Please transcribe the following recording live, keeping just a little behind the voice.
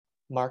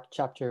Mark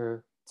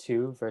chapter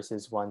 2,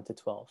 verses 1 to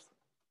 12.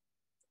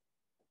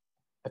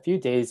 A few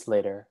days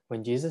later,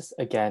 when Jesus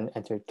again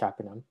entered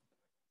Capernaum,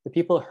 the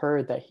people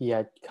heard that he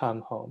had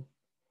come home.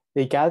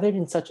 They gathered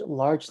in such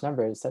large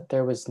numbers that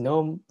there was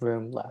no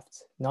room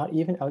left, not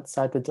even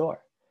outside the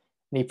door,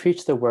 and he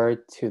preached the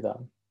word to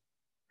them.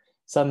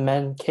 Some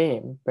men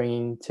came,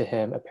 bringing to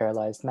him a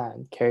paralyzed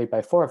man, carried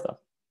by four of them.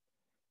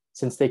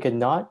 Since they could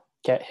not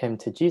get him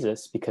to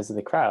Jesus because of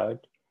the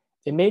crowd,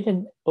 they made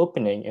an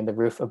opening in the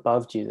roof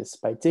above Jesus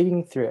by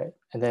digging through it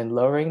and then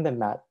lowering the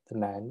mat the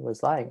man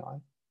was lying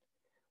on.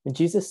 When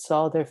Jesus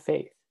saw their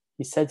faith,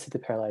 he said to the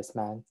paralyzed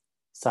man,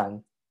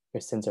 "Son,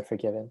 your sins are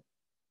forgiven."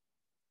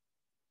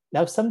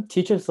 Now some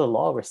teachers of the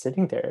law were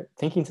sitting there,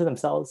 thinking to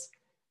themselves,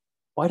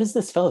 "Why does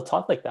this fellow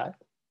talk like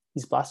that?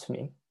 He's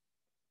blaspheming.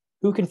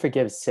 Who can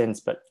forgive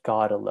sins but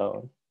God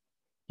alone?"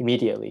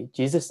 Immediately,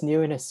 Jesus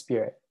knew in his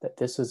spirit that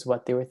this was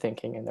what they were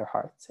thinking in their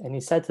hearts, and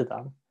he said to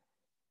them,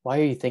 "Why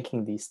are you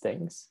thinking these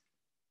things?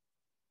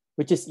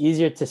 Which is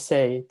easier to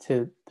say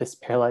to this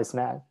paralyzed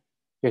man,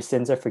 'Your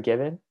sins are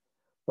forgiven,'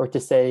 or to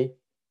say,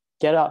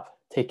 'Get up,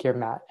 take your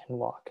mat and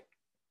walk'?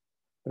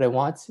 But I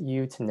want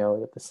you to know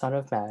that the Son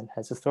of Man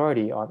has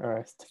authority on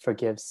earth to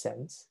forgive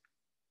sins."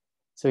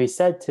 So he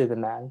said to the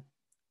man,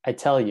 "I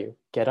tell you,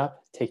 get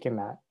up, take your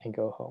mat, and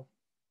go home."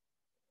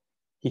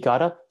 He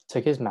got up,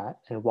 took his mat,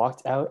 and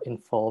walked out in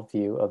full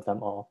view of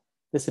them all.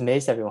 This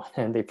amazed everyone,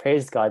 and they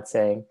praised God,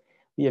 saying,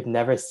 "We have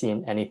never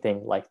seen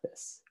anything like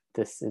this."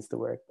 This is the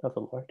word of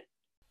the Lord.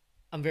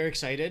 I'm very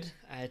excited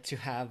to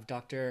have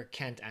Dr.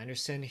 Kent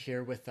Anderson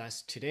here with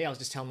us today. I was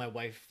just telling my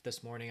wife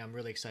this morning, I'm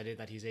really excited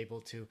that he's able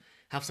to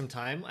have some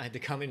time to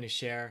come in and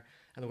share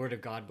the Word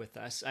of God with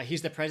us.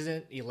 He's the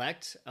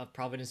president-elect of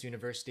Providence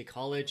University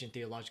College and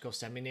Theological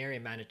Seminary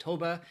in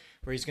Manitoba,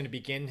 where he's going to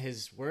begin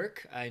his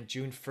work on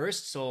June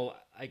 1st. So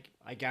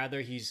I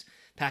gather he's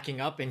packing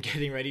up and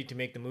getting ready to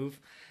make the move.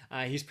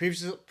 He's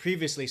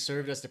previously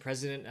served as the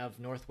president of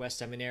Northwest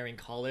Seminary and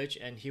College,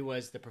 and he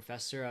was the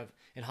professor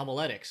in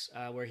homiletics,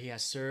 where he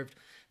has served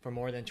for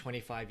more than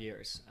 25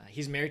 years.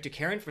 He's married to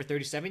Karen for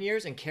 37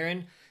 years, and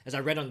Karen, as I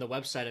read on the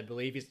website, I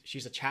believe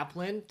she's a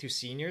chaplain to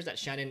seniors at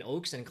Shannon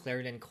Oaks and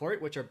Clarendon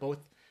Court, which are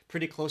both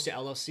pretty close to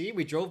LLC.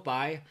 We drove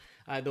by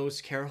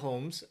those care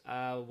homes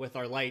with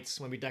our lights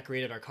when we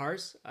decorated our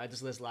cars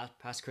this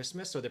past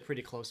Christmas, so they're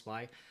pretty close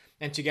by.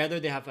 And together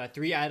they have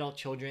 3 adult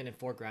children and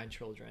 4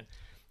 grandchildren.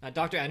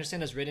 Dr.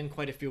 Anderson has written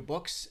quite a few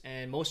books,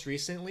 and most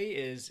recently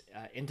is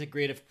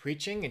Integrative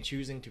Preaching and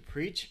Choosing to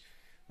Preach,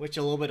 which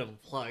a little bit of a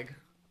plug.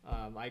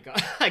 I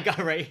got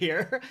right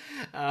here.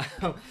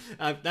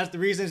 That's the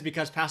reason is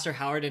because Pastor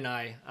Howard and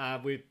I,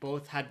 we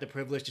both had the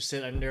privilege to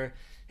sit under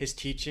his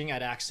teaching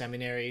at Acts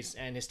Seminaries,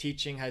 and his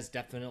teaching has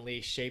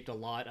definitely shaped a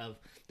lot of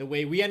the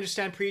way we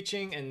understand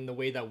preaching and the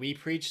way that we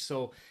preach.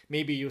 So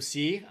maybe you'll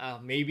see,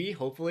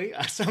 hopefully,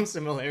 some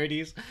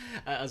similarities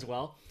as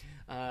well.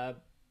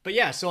 But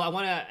yeah, so I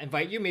want to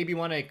invite you, maybe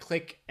want to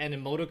click an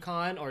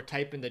emoticon or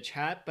type in the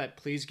chat, but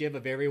please give a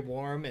very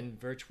warm and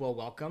virtual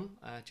welcome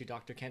to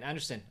Dr. Kent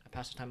Anderson. I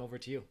pass the time over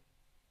to you.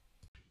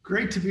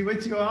 Great to be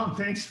with you all.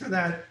 Thanks for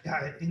that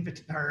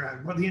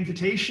the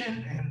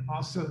invitation and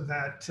also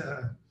that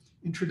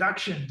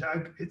introduction,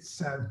 Doug.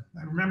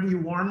 I remember you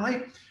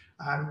warmly.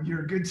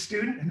 You're a good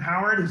student, and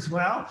Howard as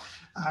well.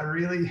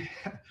 Really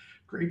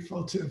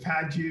grateful to have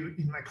had you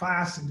in my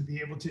class and to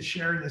be able to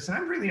share this. And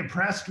I'm really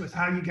impressed with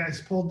how you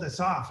guys pulled this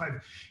off.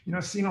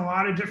 I've seen a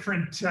lot of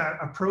different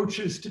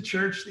approaches to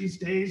church these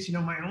days.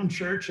 My own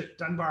church at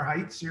Dunbar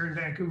Heights here in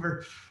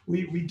Vancouver,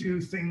 we do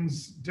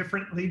things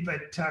differently,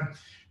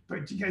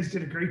 but you guys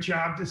did a great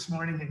job this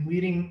morning in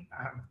leading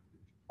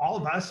all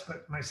of us,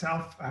 but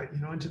myself,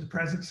 into the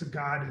presence of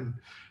God, and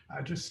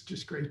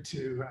just great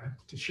to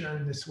share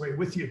in this way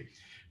with you.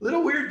 A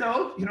little weird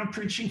though,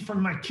 preaching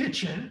from my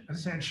kitchen,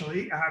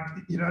 essentially.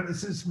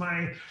 This is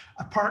my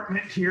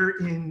apartment here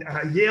in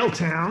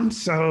Yaletown.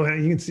 So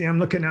you can see I'm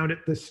looking out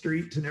at the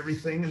street and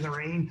everything in the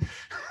rain.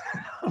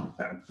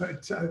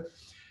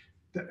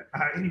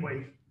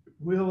 Anyway,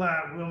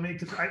 we'll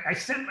make it. I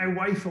sent my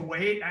wife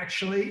away,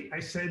 actually.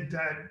 I said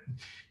that,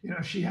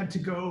 she had to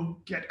go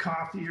get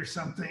coffee or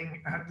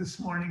something this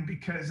morning,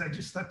 because I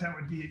just thought that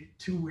would be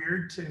too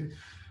weird to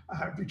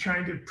be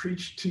trying to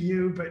preach to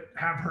you, but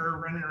have her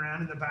running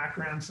around in the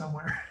background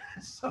somewhere.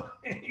 So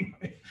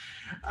anyway,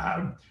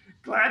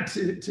 glad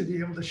to be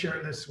able to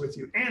share this with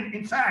you. And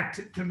in fact,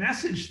 the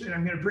message that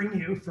I'm going to bring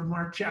you from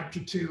Mark chapter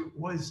 2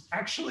 was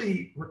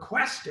actually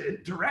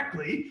requested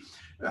directly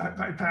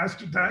by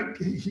Pastor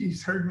Doug.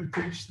 He's heard me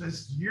preach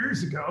this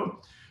years ago.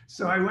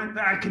 So I went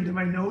back into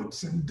my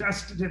notes and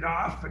dusted it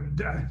off and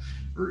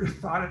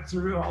thought it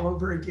through all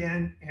over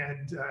again,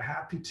 and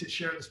happy to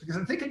share this because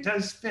I think it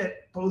does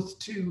fit both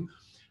to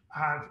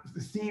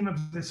the theme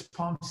of this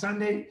Palm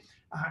Sunday,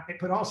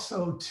 but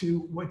also to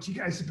what you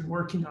guys have been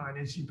working on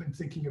as you've been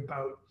thinking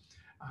about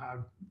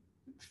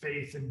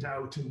faith and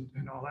doubt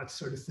and all that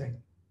sort of thing.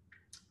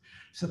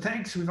 So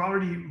thanks. We've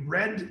already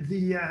read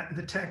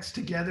the text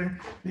together.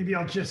 Maybe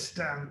I'll just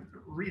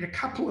read a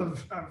couple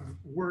of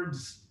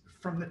words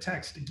from the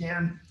text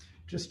again,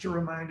 just to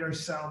remind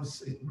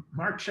ourselves, in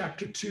Mark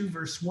chapter 2,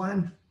 verse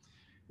 1,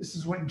 this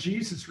is when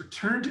Jesus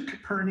returned to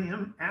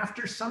Capernaum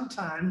after some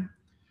time.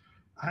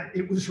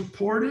 It was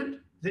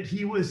reported that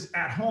he was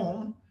at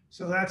home.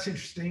 So that's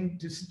interesting.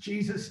 Just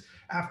Jesus,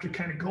 after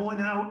kind of going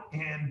out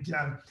and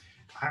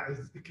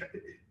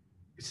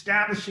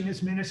establishing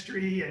his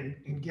ministry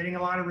and getting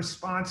a lot of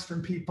response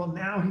from people,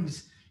 now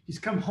he's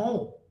come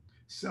home.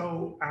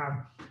 So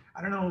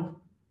I don't know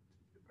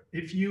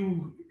if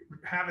you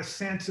have a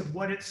sense of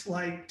what it's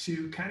like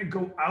to kind of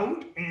go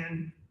out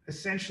and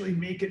essentially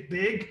make it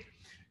big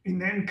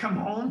and then come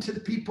home to the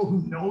people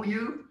who know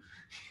you,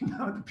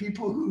 the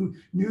people who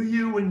knew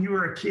you when you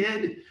were a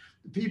kid,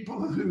 the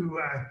people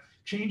who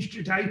changed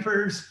your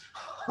diapers,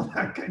 all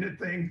that kind of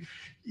thing.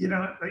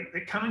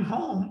 Like coming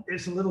home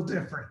is a little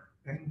different.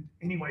 And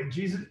anyway,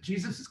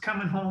 Jesus is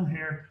coming home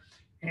here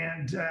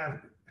and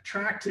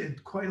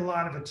attracted quite a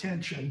lot of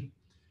attention.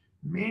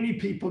 Many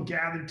people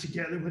gathered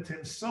together with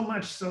him, so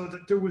much so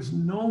that there was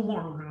no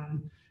more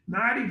room,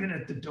 not even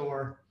at the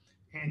door,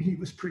 and he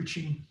was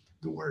preaching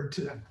the word to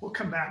them. We'll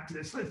come back to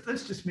this.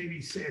 Let's just maybe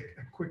say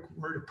a quick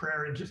word of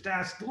prayer and just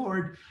ask the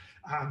Lord,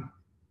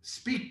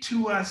 speak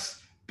to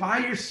us by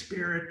your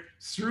Spirit,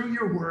 through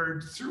your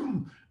word,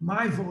 through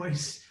my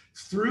voice,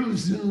 through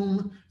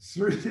Zoom,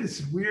 through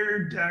this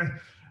weird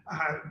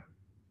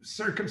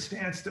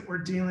circumstance that we're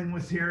dealing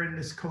with here in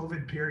this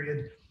COVID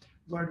period.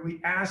 Lord, we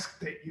ask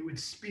that you would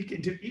speak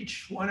into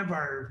each one of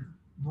our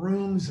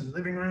rooms and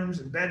living rooms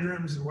and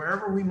bedrooms and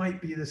wherever we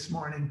might be this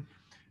morning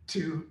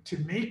to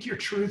make your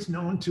truth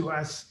known to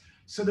us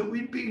so that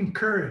we'd be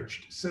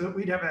encouraged, so that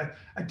we'd have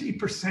a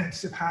deeper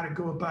sense of how to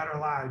go about our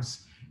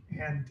lives.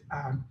 And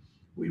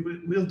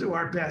we'll do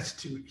our best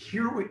to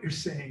hear what you're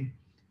saying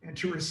and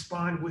to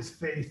respond with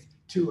faith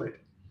to it.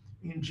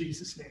 In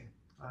Jesus' name,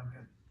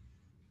 amen.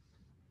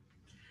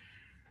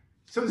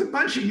 So it was a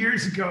bunch of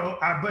years ago,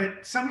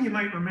 but some of you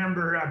might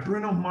remember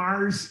Bruno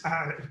Mars,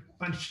 a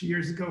bunch of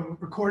years ago,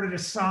 recorded a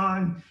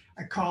song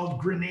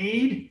called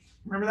Grenade.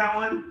 Remember that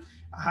one?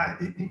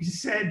 He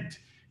said,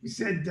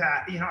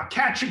 I'll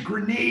catch a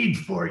grenade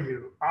for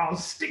you. I'll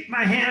stick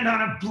my hand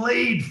on a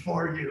blade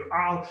for you.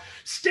 I'll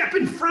step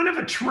in front of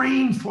a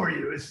train for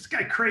you. Is this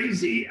guy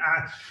crazy?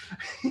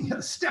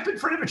 Step in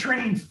front of a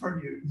train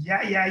for you.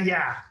 Yeah, yeah,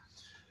 yeah.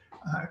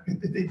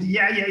 The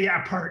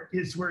yeah part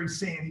is where he's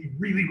saying he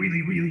really,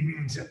 really, really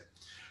means it.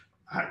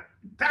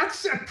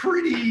 That's a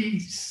pretty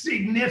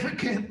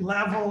significant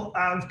level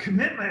of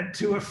commitment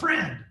to a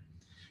friend,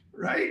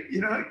 right?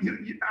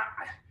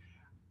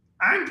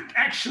 I'm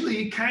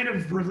actually kind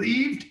of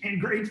relieved and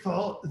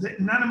grateful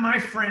that none of my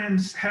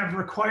friends have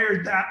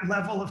required that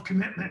level of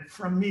commitment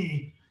from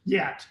me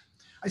yet.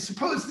 I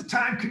suppose the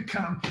time could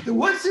come. There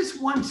was this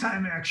one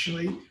time,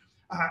 actually,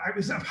 I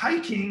was up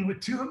hiking with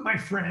two of my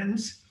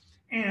friends.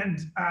 And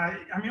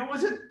it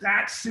wasn't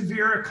that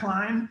severe a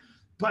climb,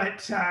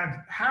 but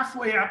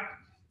halfway up,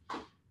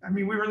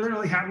 we were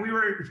literally,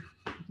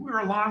 we were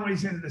a long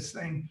ways into this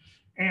thing.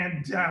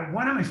 And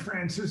one of my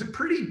friends, who was a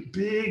pretty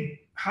big,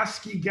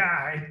 husky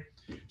guy,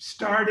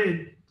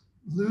 started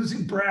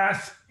losing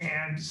breath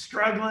and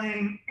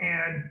struggling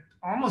and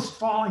almost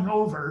falling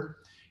over.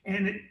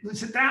 And it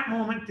was at that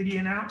moment that he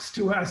announced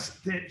to us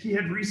that he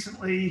had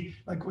recently,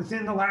 like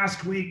within the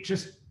last week,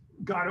 just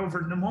got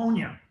over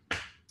pneumonia.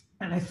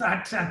 And I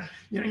thought,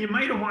 you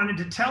might have wanted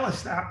to tell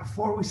us that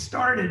before we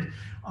started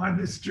on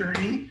this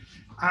journey,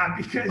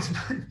 because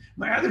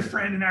my other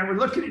friend and I were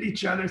looking at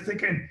each other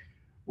thinking,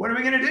 what are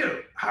we going to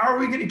do? How are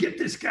we going to get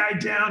this guy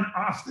down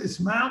off this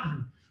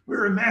mountain? We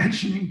were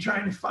imagining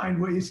trying to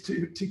find ways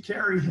to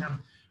carry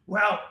him.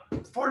 Well,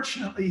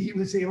 fortunately, he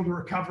was able to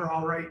recover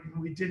all right,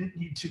 and we didn't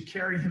need to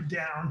carry him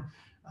down.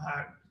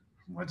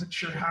 Wasn't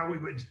sure how we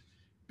would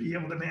be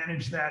able to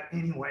manage that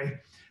anyway.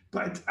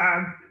 But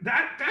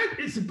that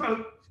is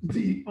about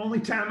the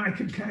only time I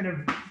could kind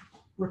of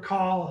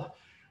recall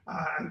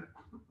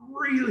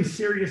really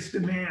serious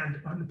demand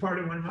on the part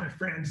of one of my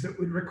friends that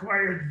would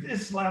require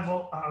this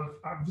level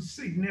of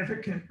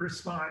significant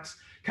response,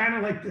 kind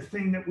of like the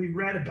thing that we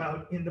read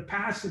about in the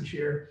passage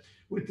here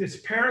with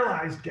this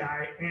paralyzed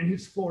guy and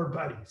his 4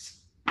 buddies.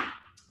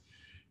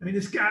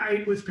 This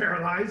guy was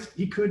paralyzed.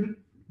 He couldn't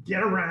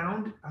get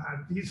around.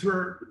 This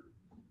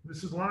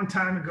was a long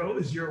time ago,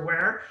 as you're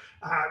aware.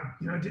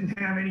 Didn't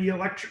have any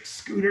electric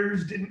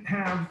scooters, didn't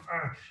have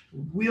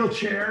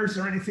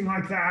wheelchairs or anything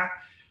like that.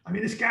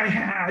 This guy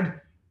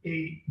had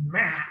a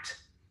mat.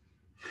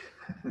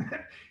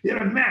 He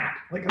had a mat,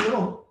 like a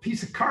little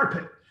piece of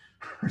carpet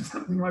or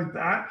something like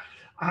that.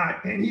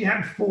 And he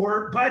had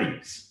 4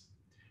 buddies,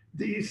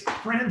 these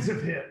friends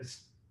of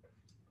his.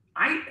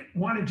 I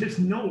want to just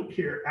note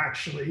here,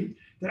 actually,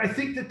 that I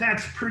think that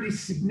that's pretty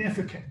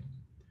significant.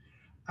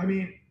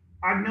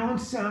 I've known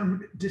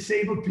some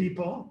disabled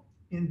people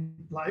in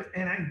life,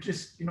 and I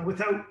just,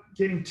 without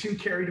getting too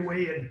carried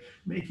away and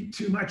making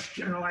too much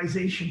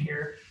generalization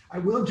here, I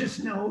will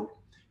just note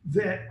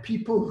that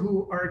people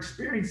who are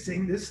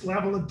experiencing this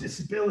level of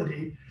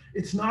disability,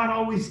 it's not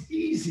always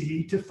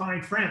easy to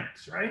find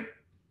friends, right?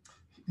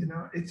 You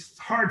know, it's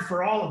hard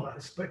for all of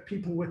us, but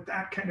people with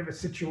that kind of a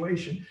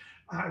situation,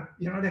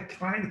 you know, to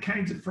find the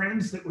kinds of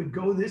friends that would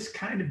go this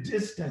kind of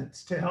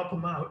distance to help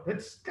them out,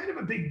 that's kind of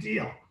a big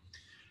deal.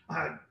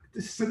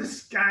 So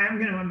this guy, I'm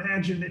going to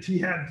imagine that he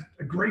had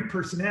a great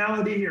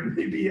personality, or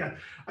maybe a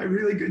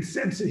really good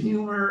sense of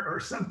humor or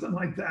something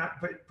like that.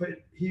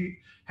 But he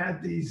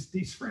had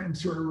these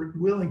friends who are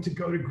willing to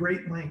go to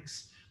great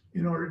lengths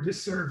in order to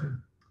serve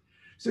him.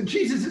 So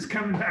Jesus is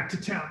coming back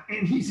to town,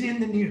 and he's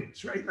in the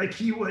news, right? Like,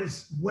 he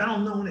was well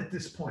known at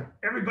this point.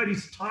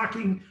 Everybody's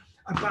talking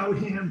about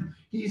him.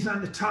 He's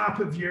on the top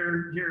of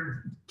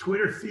your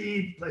Twitter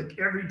feed, like,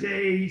 every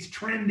day. He's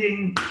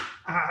trending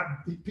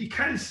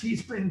because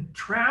he's been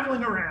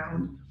traveling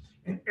around,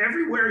 and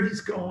everywhere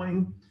he's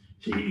going,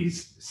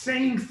 he's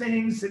saying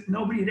things that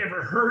nobody had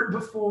ever heard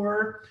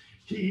before.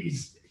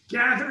 He's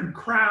gathered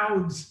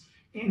crowds,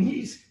 and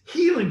he's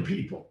healing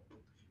people.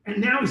 And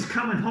now he's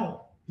coming home.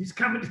 He's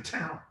coming to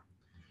town.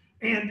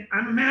 And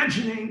I'm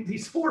imagining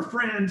these four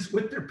friends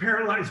with their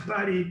paralyzed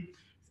buddy,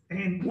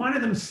 and one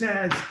of them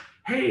says,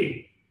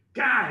 "Hey,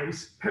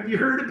 guys, have you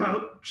heard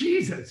about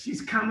Jesus?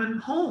 He's coming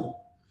home."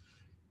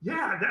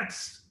 "Yeah,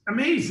 that's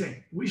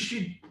amazing. We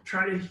should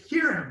try to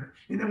hear him."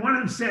 And then one of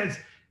them says,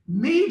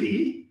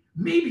 maybe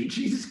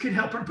Jesus could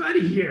help our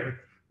buddy here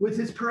with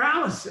his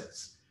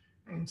paralysis.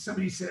 And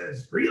somebody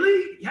says,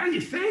 "Really? Yeah,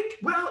 you think?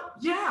 Well,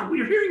 yeah,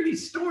 we're hearing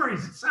these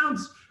stories. It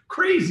sounds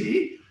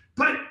crazy,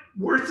 but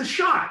worth a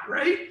shot,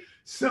 right?"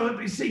 So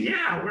they say,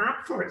 "Yeah, we're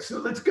up for it. So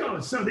let's go."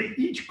 So they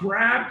each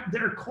grab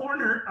their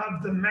corner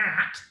of the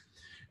mat,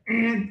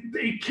 and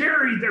they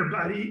carry their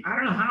buddy, I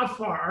don't know how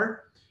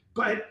far,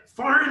 but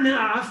far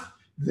enough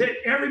that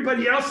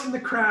everybody else in the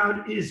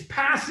crowd is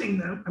passing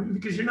them. I mean,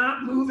 because you're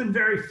not moving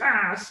very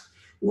fast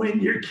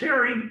when you're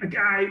carrying a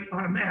guy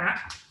on a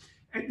mat.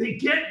 And they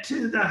get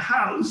to the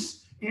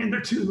house, and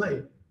they're too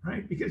late,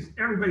 right? Because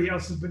everybody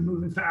else has been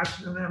moving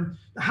faster than them.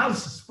 The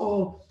house is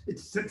full.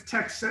 The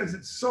text says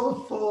it's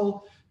so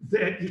full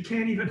that you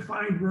can't even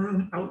find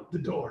room out the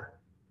door.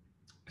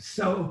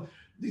 So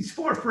these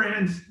four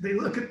friends, they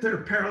look at their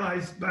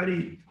paralyzed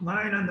buddy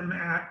lying on the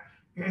mat,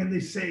 and they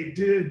say,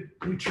 "Dude,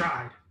 we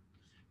tried.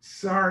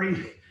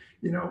 Sorry,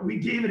 you know, we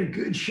gave it a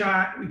good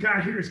shot. We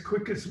got here as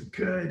quick as we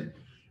could.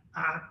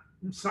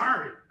 I'm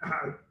sorry.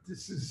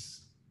 This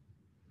is,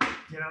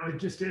 you know, it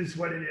just is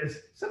what it is."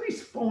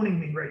 Somebody's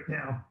phoning me right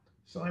now,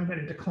 so I'm going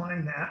to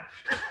decline that.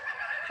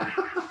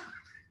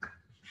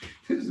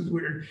 This is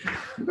weird.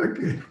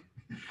 Okay.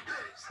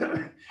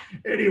 So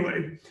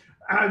anyway,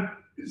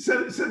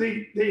 so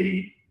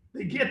they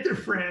get their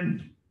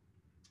friend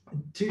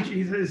to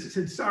Jesus,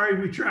 said, "Sorry,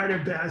 we tried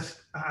our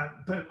best,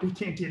 but we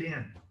can't get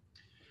in."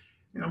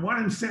 You know, one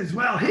of them says,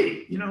 "Well,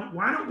 hey, you know,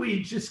 why don't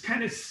we just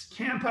kind of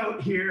camp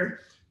out here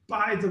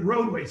by the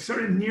roadway,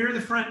 sort of near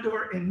the front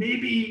door, and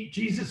maybe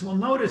Jesus will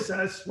notice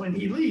us when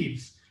he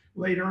leaves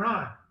later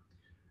on."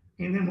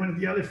 And then one of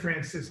the other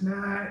friends says,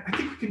 "Nah, I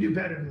think we can do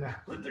better than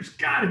that. But there's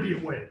got to be a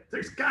way.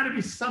 There's got to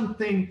be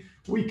something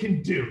we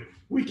can do.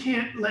 We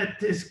can't let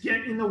this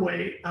get in the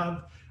way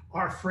of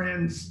our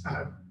friends'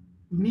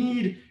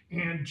 need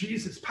and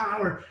Jesus'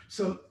 power.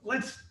 So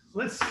let's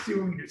see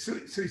what we can do."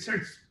 So he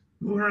starts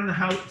moving around the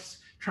house,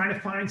 trying to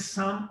find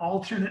some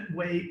alternate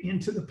way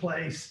into the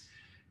place.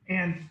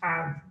 And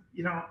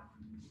you know,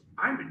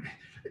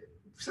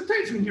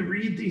 sometimes when you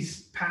read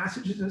these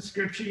passages in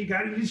Scripture, you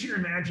got to use your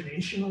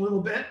imagination a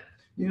little bit.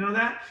 You know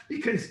that?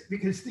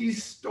 Because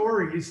these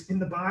stories in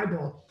the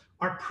Bible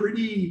are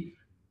pretty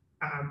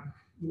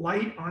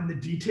light on the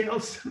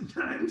details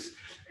sometimes.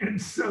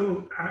 And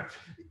so,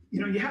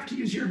 you know, you have to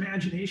use your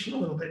imagination a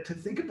little bit to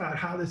think about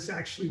how this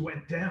actually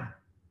went down,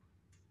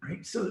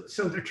 right? So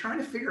they're trying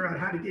to figure out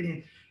how to get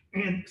in,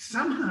 and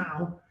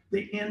somehow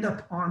they end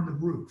up on the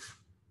roof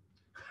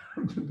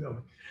of the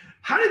building.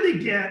 How did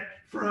they get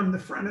from the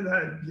front of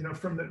the, you know,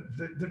 from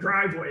the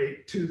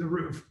driveway to the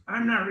roof?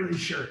 I'm not really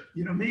sure.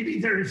 You know, maybe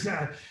there's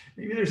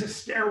a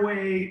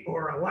stairway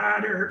or a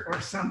ladder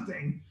or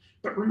something.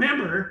 But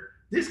remember,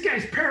 this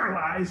guy's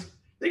paralyzed.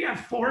 They got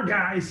four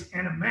guys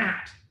and a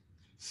mat.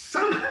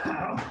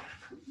 Somehow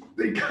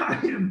they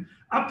got him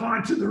up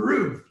onto the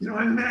roof. You know,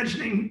 I'm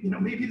imagining, you know,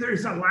 maybe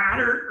there's a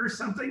ladder or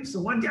something.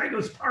 So one guy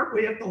goes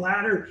partway up the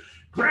ladder,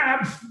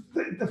 grabs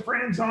the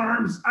friend's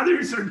arms.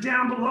 Others are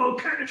down below,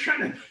 kind of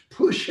trying to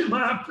push him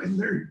up. And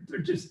they're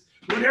just,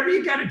 whatever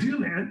you got to do,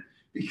 man,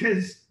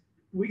 because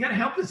we got to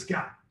help this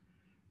guy.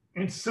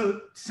 And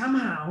so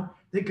somehow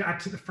they got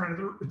to the front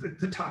of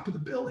the top of the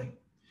building.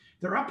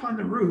 They're up on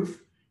the roof,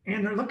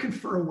 and they're looking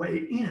for a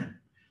way in.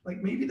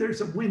 Like maybe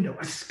there's a window,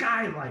 a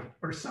skylight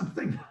or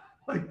something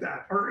like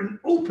that, or an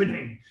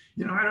opening.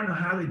 You know, I don't know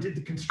how they did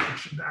the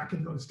construction back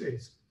in those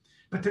days,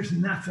 but there's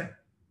nothing.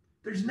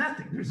 There's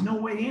nothing. There's no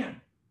way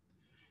in.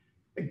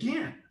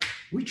 Again,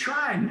 we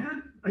tried,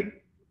 man.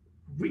 Like,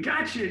 we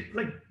got you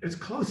like as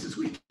close as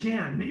we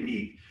can.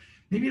 Maybe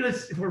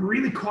if we're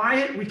really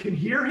quiet, we can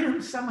hear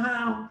him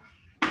somehow.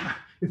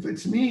 If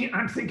it's me,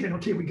 I'm thinking,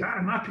 okay, we got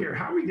him up here.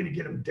 How are we going to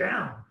get him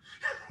down?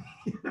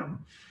 You know.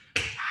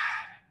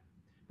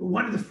 But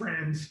one of the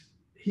friends,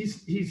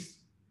 he's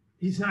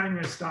he's not even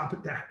going to stop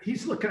at that.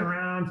 He's looking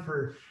around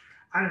for,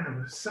 I don't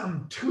know,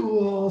 some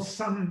tool,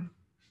 some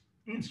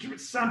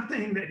instrument,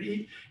 something that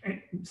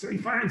and so he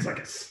finds like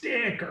a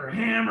stick or a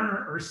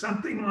hammer or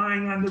something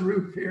lying on the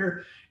roof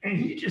here, and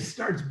he just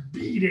starts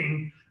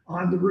beating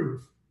on the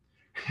roof.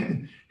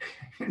 And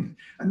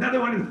another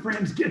one of the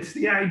friends gets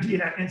the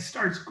idea and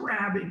starts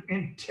grabbing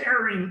and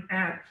tearing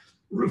at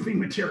roofing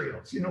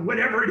materials,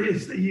 whatever it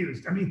is they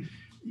used. I mean,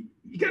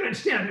 you got to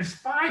understand, there's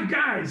 5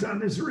 guys on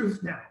this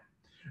roof now.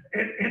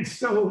 And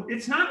so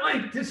it's not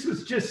like this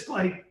was just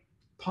like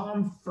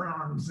palm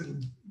fronds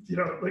and,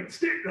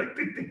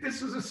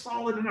 this was a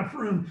solid enough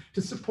room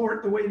to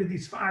support the weight of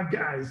these 5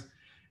 guys.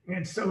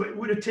 And so it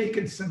would have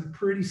taken some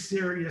pretty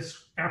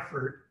serious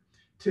effort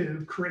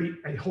to create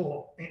a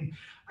hole. And,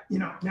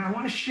 now I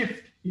want to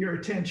shift your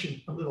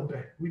attention a little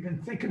bit. We've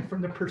been thinking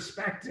from the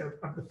perspective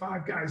of the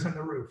 5 guys on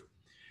the roof.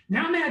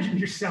 Now imagine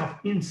yourself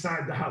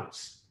inside the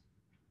house,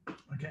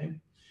 okay?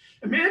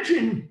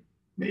 Imagine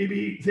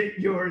maybe that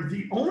you're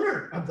the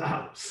owner of the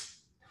house,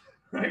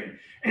 right?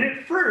 And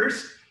at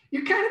first,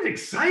 you're kind of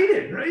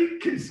excited, right?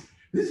 Because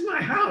this is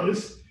my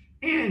house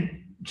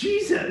and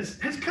Jesus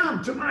has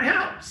come to my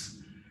house.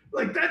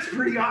 Like, that's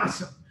pretty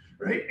awesome,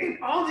 right? And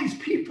all these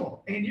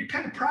people, and you're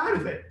kind of proud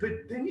of it, but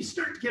then you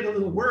start to get a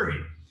little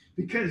worried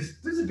because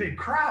there's a big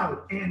crowd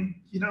and,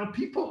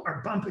 people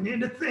are bumping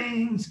into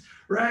things,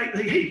 right?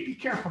 Like, hey, be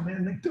careful,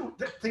 man. Like, don't,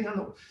 that thing on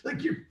the,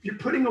 like you're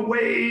putting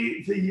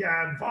away the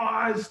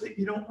vase that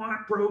you don't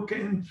want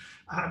broken.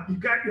 You've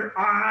got your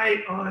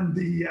eye on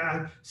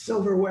the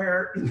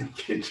silverware in the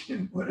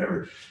kitchen,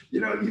 whatever.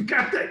 You've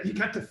got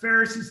the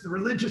Pharisees, the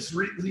religious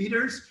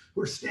leaders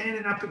who are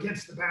standing up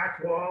against the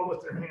back wall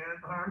with their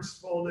arms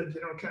folded,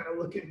 kind of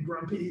looking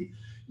grumpy.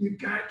 You've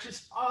got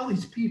just all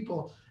these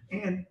people.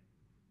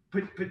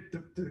 But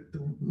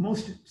the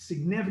most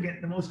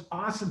significant, the most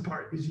awesome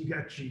part is you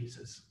got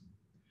Jesus.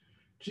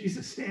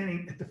 Jesus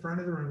standing at the front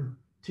of the room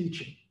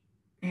teaching.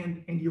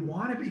 And you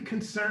want to be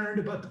concerned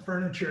about the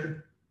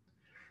furniture,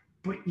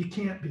 but you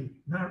can't be,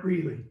 not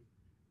really,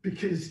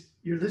 because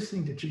you're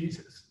listening to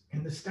Jesus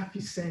and the stuff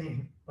he's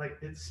saying, like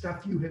it's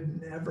stuff you have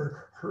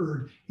never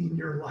heard in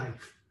your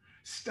life,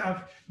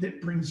 stuff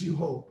that brings you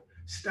hope,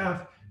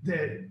 stuff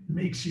that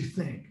makes you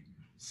think,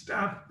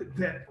 stuff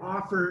that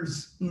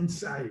offers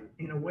insight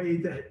in a way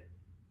that,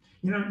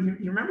 you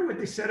remember what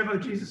they said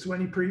about Jesus when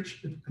he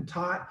preached and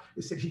taught?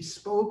 They said he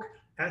spoke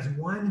as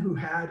one who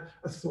had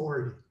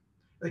authority.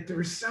 Like there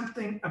was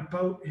something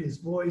about his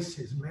voice,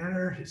 his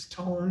manner, his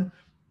tone,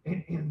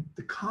 and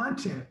the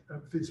content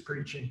of his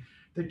preaching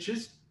that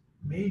just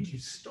made you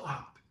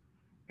stop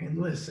and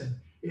listen.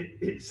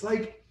 It's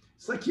like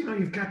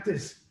you've got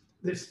this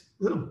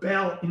little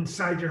bell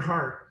inside your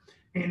heart,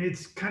 and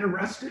it's kind of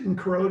rusted and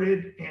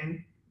corroded,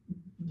 and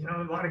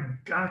a lot of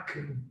gunk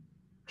and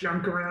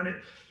junk around it,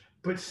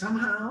 but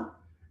somehow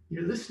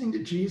you're listening to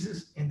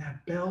Jesus, and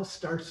that bell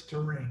starts to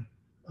ring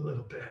a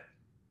little bit.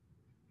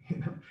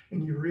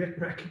 And you're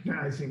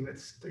recognizing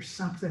that there's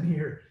something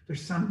here.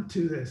 There's something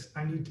to this.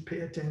 I need to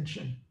pay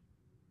attention.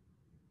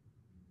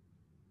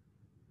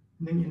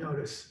 And then you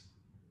notice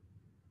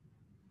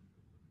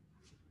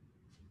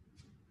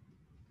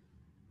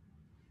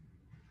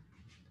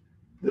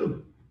little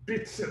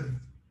bits of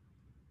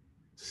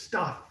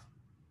stuff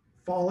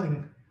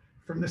falling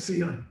from the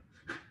ceiling.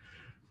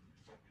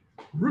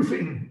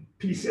 Roofing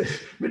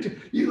pieces.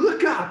 You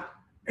look up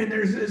and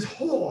there's this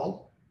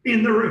hole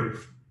in the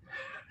roof.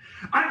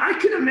 I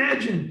can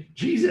imagine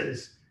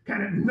Jesus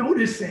kind of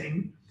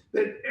noticing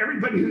that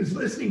everybody who's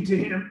listening to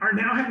him are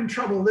now having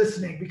trouble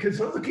listening because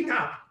they're looking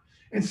up.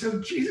 And so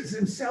Jesus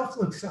himself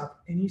looks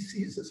up and he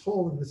sees this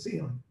hole in the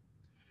ceiling.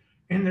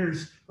 And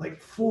there's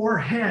like 4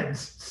 heads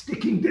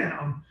sticking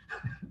down,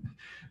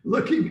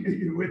 looking at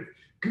you with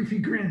goofy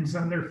grins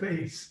on their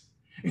face.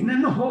 And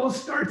then the hole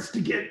starts to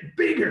get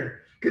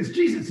bigger because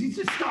Jesus, he's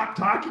just stopped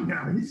talking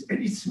now and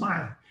he's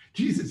smiling.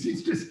 Jesus,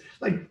 he's just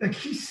like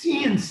he's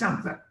seeing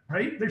something,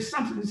 right? There's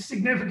something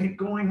significant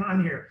going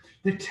on here.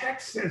 The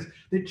text says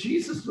that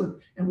Jesus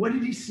looked, and what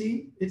did he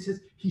see? It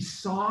says he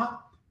saw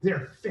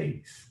their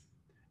faith.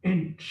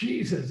 And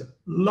Jesus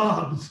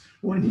loves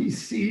when he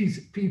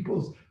sees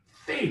people's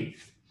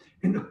faith.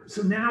 And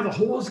so now the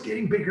hole's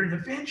getting bigger, and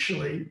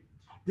eventually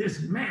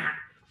this mat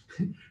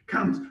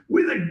comes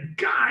with a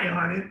guy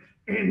on it,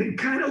 and they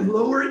kind of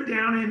lower it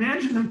down. I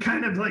imagine them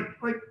kind of like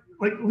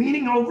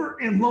leaning over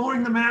and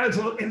lowering the mat as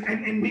well,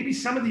 and maybe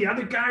some of the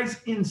other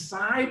guys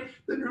inside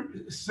the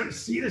room sort of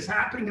see this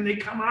happening, and they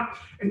come up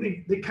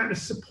and they kind of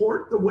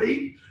support the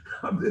weight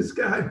of this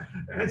guy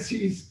as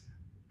he's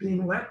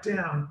being let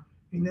down,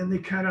 and then they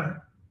kind of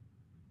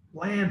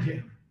land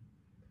him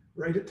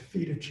right at the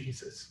feet of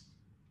Jesus.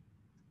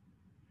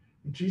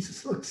 And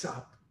Jesus looks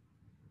up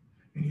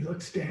and he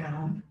looks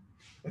down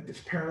at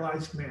this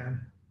paralyzed man,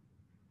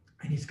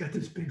 and he's got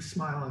this big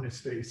smile on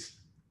his face.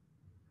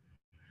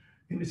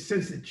 And it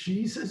says that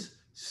Jesus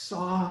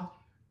saw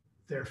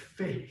their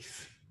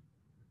faith.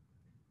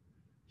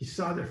 He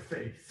saw their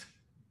faith.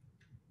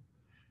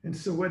 And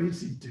so what does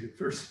he do?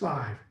 Verse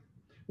 5,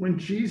 when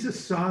Jesus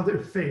saw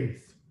their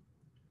faith,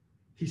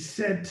 he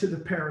said to the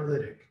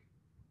paralytic,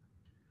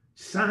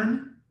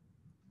 "Son,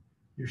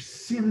 your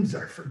sins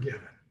are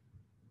forgiven."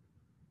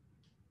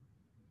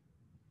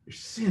 Your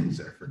sins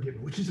are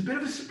forgiven, which is a bit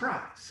of a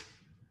surprise.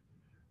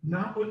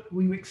 Not what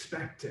we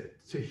expected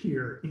to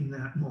hear in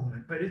that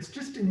moment, but it's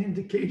just an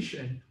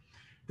indication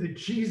that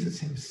Jesus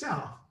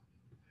himself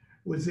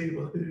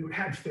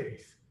had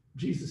faith.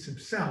 Jesus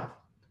himself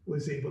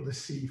was able to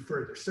see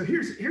further. So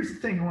here's the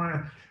thing I want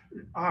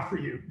to offer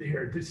you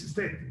here. This is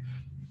the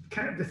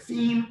kind of the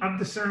theme of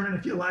the sermon,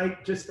 if you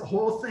like, just the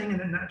whole thing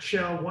in a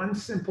nutshell, one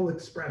simple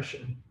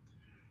expression.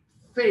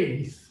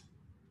 Faith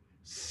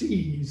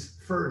sees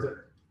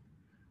further.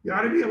 You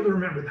ought to be able to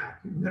remember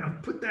that. Now,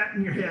 put that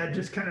in your head,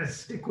 just kind of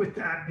stick with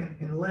that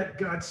and let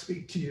God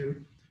speak to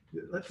you.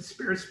 Let the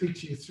Spirit speak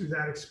to you through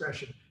that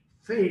expression.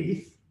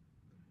 Faith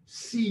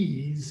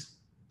sees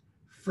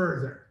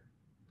further.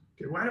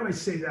 Okay, why do I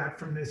say that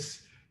from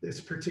this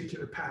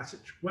particular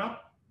passage? Well,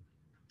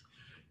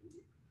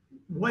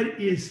 what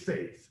is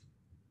faith?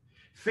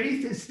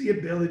 Faith is the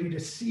ability to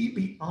see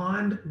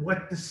beyond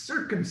what the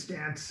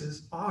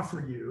circumstances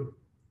offer you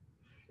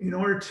in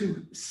order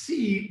to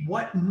see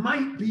what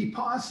might be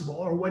possible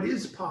or what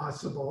is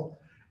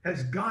possible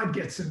as God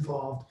gets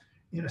involved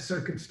in a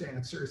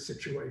circumstance or a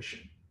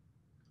situation.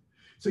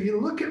 So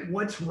you look at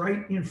what's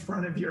right in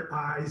front of your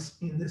eyes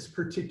in this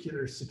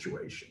particular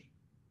situation.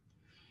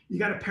 You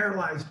got a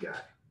paralyzed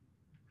guy,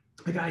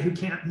 a guy who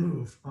can't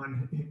move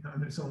on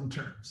his own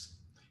terms.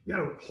 You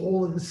got a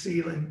hole in the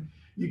ceiling.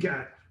 You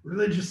got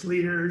religious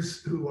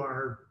leaders who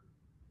are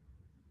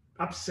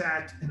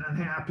upset and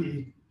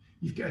unhappy.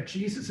 You've got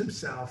Jesus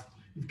himself.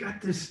 You've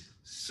got this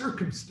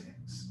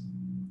circumstance.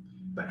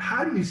 But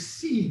how do you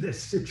see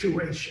this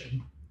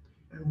situation?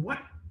 And what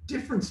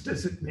difference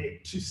does it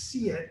make to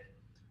see it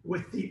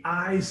with the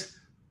eyes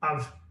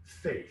of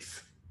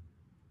faith?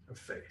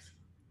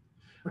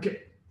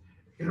 Okay,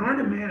 in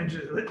order to manage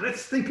it,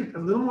 let's think a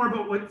little more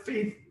about what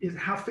faith is,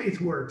 how faith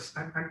works.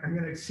 I'm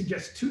going to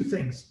suggest two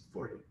things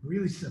for you,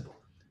 really simple.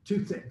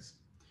 Two things.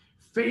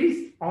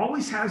 Faith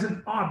always has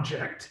an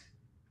object.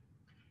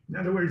 In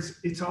other words,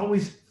 it's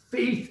always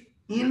faith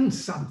in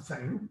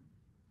something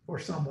or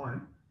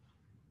someone.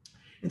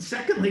 And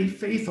secondly,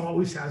 faith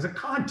always has a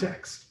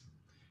context.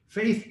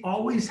 Faith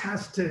always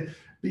has to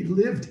be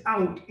lived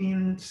out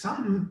in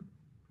some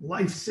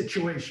life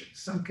situation,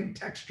 some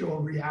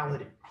contextual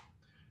reality.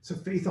 So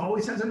faith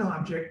always has an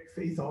object.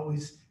 Faith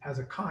always has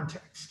a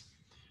context.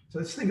 So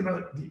let's think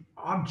about the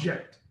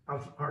object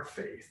of our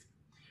faith.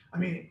 I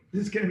mean,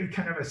 this is going to be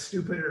kind of a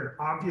stupid or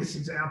obvious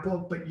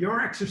example, but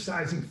you're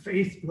exercising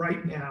faith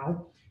right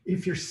now.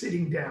 If you're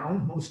sitting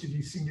down, most of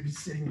you seem to be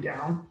sitting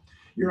down.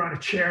 You're on a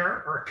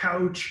chair or a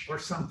couch or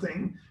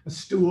something, a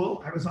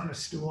stool. I was on a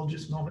stool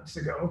just moments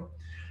ago.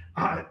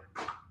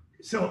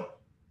 So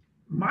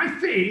my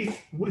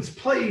faith was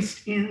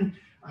placed in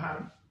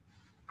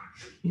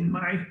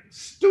my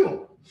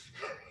stool.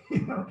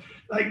 You know,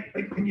 like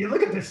when you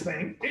look at this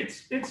thing,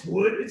 it's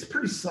wood, it's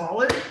pretty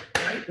solid,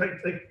 right?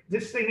 Like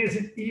this thing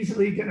isn't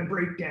easily going to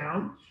break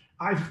down.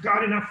 I've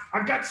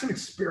got some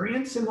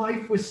experience in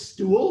life with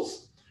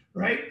stools,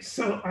 right?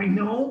 So I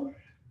know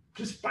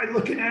just by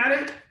looking at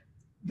it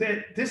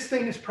that this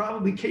thing is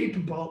probably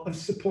capable of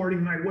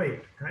supporting my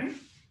weight, right?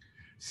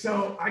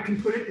 So I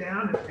can put it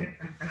down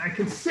and I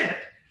can sit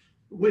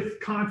with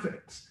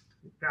confidence.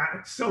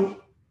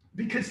 So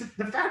because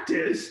the fact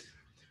is,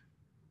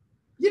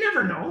 you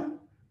never know.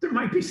 There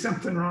might be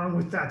something wrong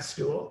with that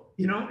stool.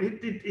 You know,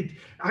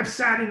 I've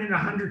sat in it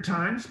 100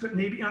 times, but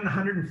maybe on the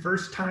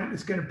 101st time,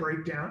 it's going to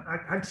break down.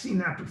 I've seen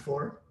that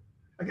before.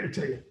 I got to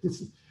tell you,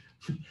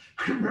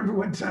 I remember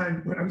one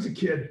time when I was a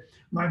kid,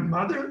 my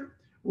mother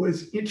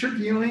was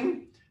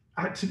interviewing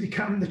to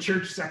become the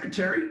church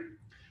secretary.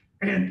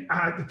 And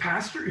the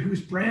pastor, who was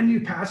brand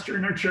new pastor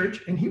in our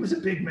church, and he was a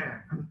big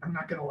man. I'm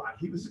not going to lie.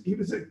 He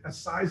was a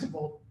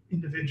sizable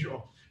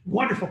individual,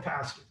 wonderful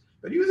pastor.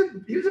 But he was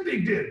a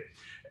big dude.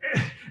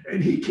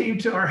 And he came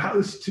to our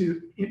house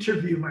to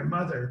interview my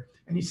mother,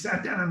 and he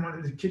sat down on one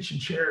of the kitchen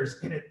chairs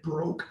and it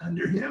broke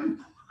under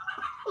him.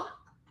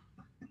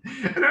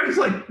 And I was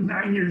like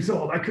 9 years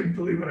old. I couldn't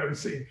believe what I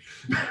was seeing.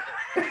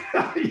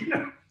 You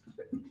know,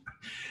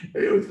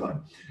 it was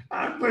fun.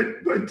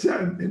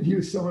 And he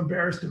was so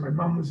embarrassed, and my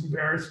mom was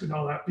embarrassed and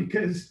all that,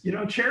 because, you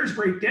know, chairs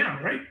break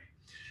down, right?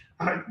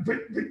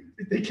 But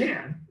they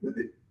can.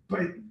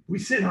 But we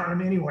sit on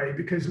them anyway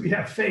because we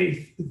have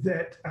faith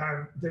that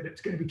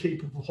it's going to be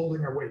capable of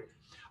holding our weight.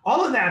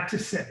 All of that to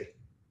say,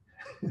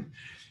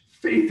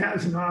 faith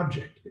has an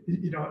object.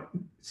 You know,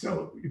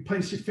 so you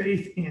place your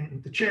faith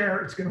in the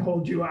chair; it's going to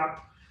hold you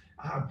up.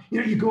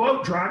 You know, you go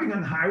out driving on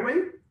the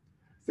highway.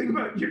 Think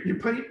about you're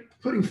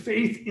putting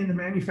faith in the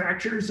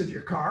manufacturers of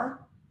your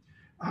car.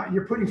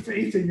 You're putting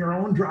faith in your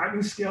own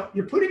driving skill.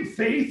 You're putting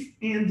faith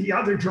in the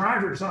other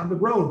drivers on the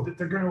road that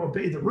they're going to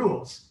obey the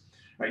rules.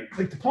 Right?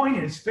 Like the point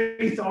is,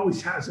 faith always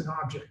has an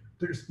object.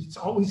 It's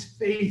always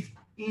faith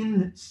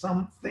in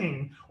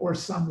something or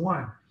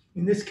someone.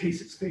 In this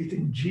case, it's faith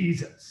in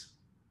Jesus,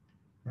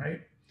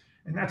 right?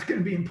 And that's going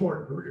to be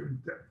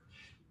important.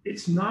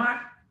 It's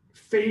not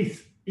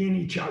faith in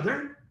each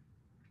other.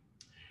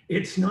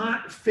 It's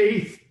not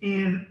faith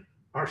in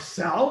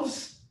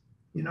ourselves,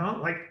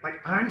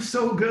 like I'm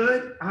so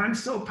good, I'm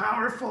so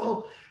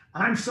powerful,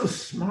 I'm so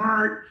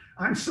smart,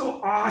 I'm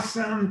so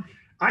awesome.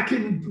 I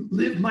can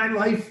live my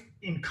life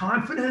in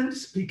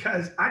confidence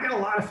because I got a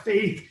lot of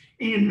faith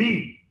in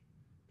me.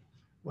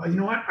 Well, you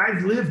know what?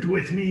 I've lived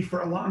with me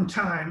for a long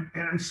time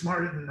and I'm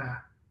smarter than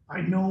that.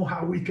 I know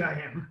how weak I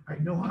am. I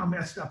know how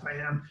messed up I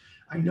am.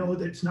 I know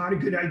that it's not a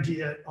good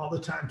idea all the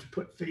time to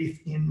put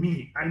faith in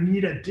me. I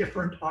need a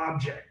different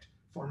object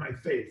for my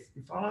faith.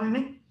 You following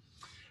me?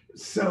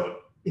 So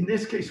in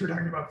this case, we're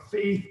talking about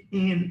faith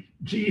in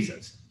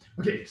Jesus.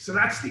 Okay, so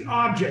that's the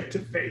object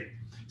of faith.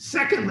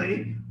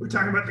 Secondly, we're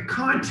talking about the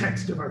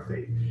context of our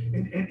faith.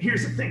 And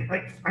here's the thing,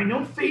 like I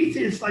know faith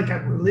is like a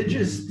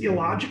religious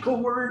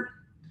theological word,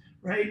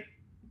 right?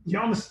 We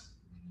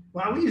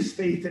use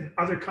faith in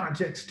other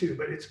contexts too,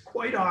 but it's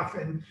quite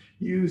often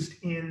used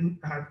in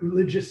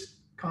religious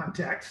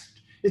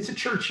context. It's a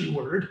churchy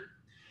word,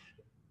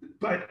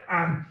 but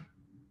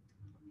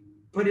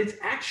it's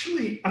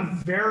actually a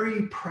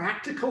very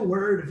practical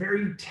word, a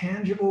very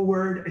tangible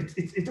word.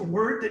 It's a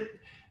word that,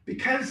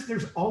 because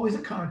there's always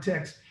a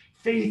context,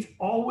 faith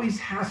always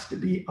has to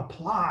be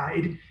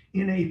applied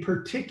in a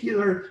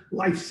particular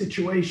life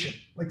situation,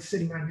 like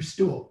sitting on your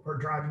stool or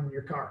driving in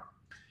your car.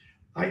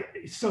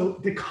 So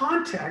the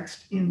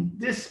context in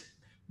this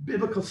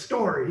biblical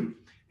story,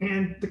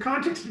 and the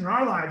context in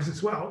our lives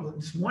as well,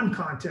 this one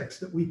context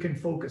that we can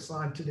focus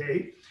on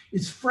today,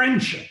 is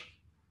friendship.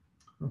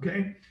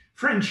 Okay?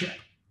 Friendship.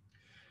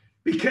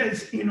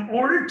 Because in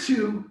order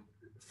to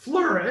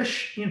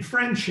flourish in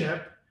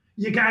friendship,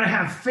 you got to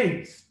have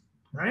faith,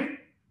 right?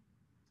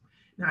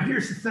 Now,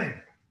 here's the thing,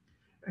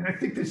 and I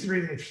think this is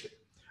really interesting.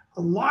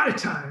 A lot of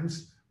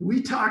times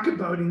we talk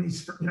about in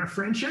our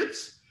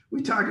friendships,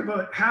 we talk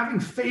about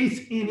having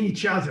faith in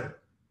each other,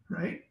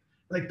 right?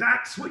 Like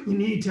that's what you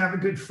need to have a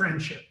good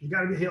friendship. You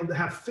got to be able to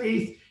have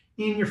faith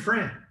in your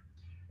friend.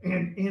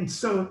 And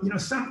so,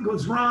 something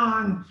goes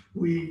wrong.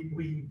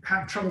 We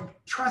have trouble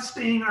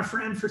trusting our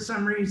friend for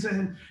some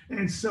reason.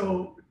 And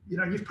so,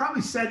 you've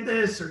probably said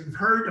this, or you've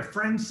heard a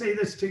friend say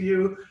this to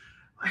you.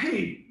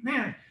 Hey,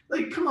 man,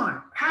 like, come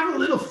on, have a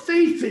little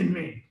faith in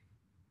me.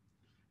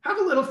 Have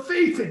a little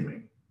faith in me.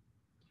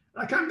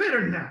 Like, I'm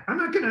better than that. I'm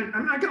not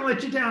gonna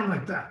let you down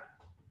like that.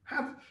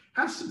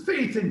 Have some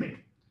faith in me.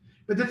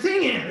 But the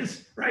thing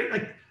is, right,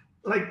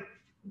 like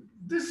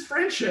this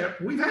friendship,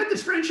 we've had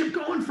this friendship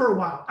going for a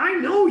while. I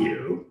know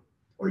you,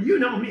 or you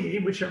know me,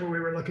 whichever way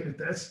we're looking at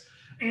this.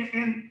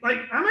 And like,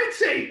 I might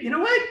say, you know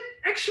what?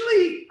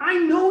 Actually, I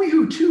know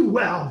you too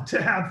well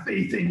to have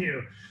faith in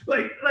you.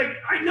 Like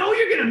I know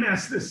you're going to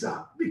mess this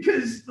up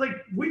because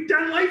like we've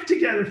done life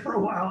together for a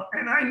while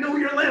and I know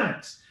your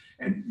limits.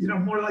 And,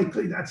 more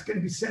likely that's going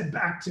to be said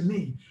back to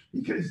me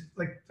because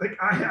like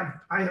I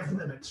have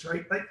limits,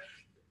 right? Like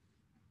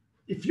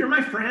if you're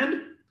my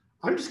friend,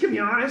 I'm just going to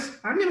be honest,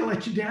 I'm going to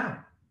let you down.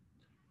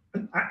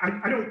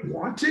 I don't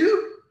want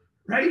to,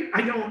 right?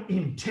 I don't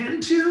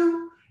intend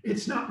to.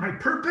 It's not my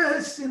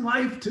purpose in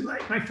life to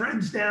let my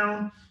friends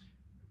down,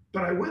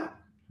 but I will,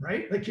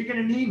 right? Like you're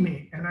going to need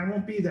me and I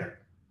won't be there,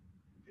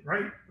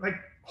 right? Like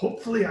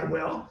hopefully I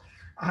will.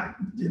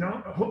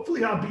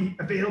 Hopefully I'll be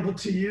available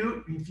to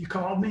you if you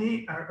call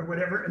me or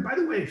whatever. And by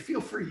the way, feel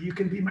free, you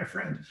can be my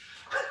friend.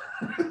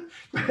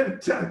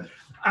 But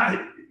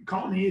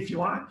call me if you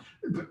want.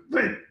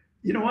 But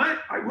you know what?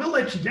 I will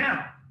let you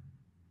down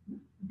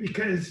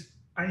because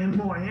I am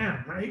who I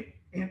am, right?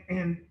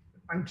 And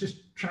I'm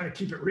just trying to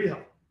keep it real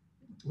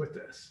with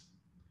this.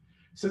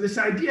 So this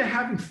idea of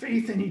having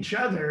faith in each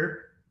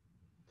other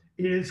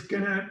is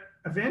going to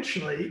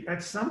eventually,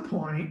 at some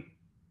point,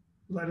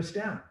 let us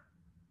down.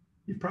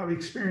 You've probably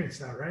experienced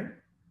that, right?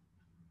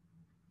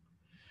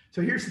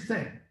 So here's the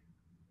thing.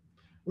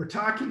 We're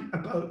talking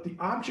about the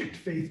object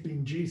of faith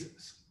being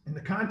Jesus and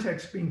the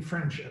context being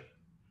friendship.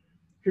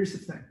 Here's the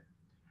thing.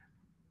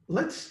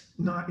 Let's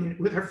not,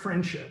 with our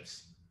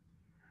friendships,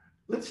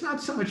 let's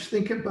not so much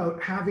think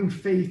about having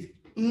faith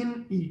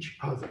in each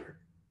other.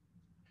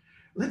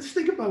 Let's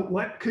think about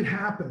what could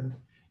happen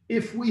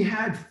if we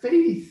had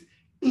faith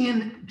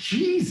in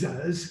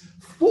Jesus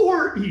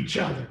for each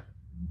other.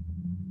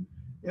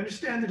 You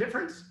understand the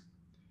difference?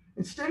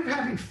 Instead of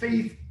having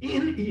faith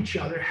in each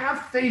other,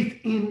 have faith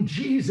in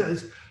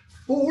Jesus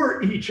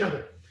for each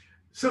other.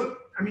 So,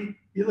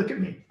 you look at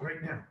me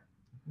right now,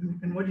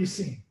 and what do you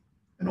see?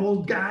 An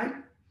old guy?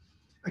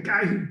 A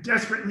guy who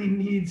desperately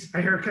needs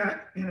a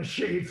haircut and a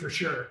shave for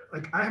sure.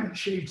 Like I haven't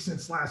shaved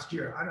since last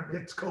year.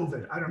 It's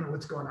COVID. I don't know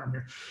what's going on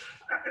here.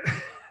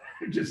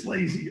 Just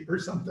lazy or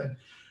something.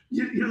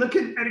 You're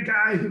looking at a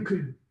guy who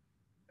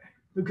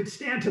could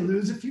stand to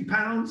lose a few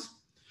pounds.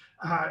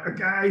 A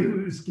guy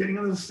who's getting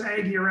a little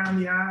saggy around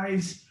the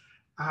eyes.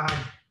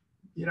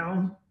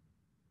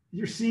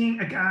 You're seeing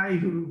a guy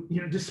who,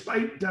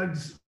 despite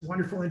Doug's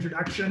wonderful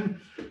introduction,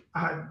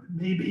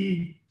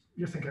 maybe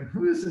you're thinking,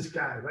 who is this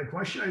guy? Like,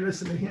 why should I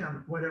listen to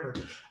him? Whatever.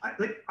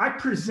 I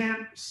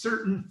present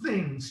certain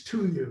things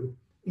to you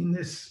in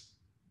this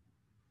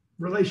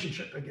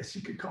relationship, I guess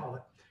you could call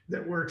it.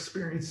 that we're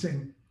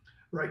experiencing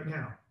right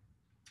now.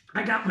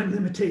 I got my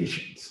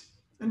limitations,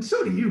 and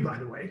so do you, by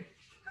the way.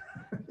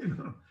 You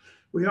know,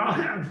 we all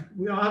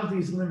have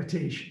these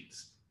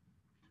limitations.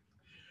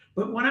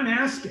 But what I'm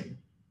asking,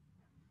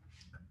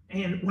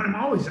 and what I'm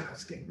always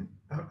asking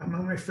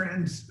among my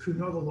friends who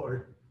know the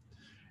Lord,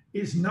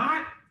 is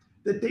not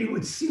that they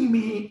would see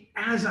me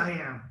as I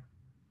am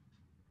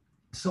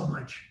so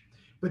much,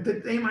 but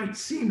that they might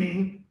see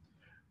me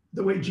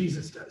the way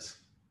Jesus does.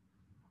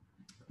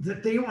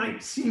 That they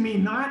might see me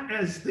not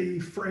as the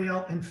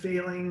frail and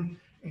failing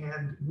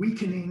and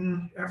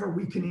weakening, ever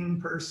weakening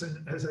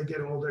person as I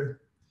get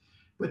older,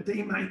 but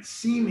they might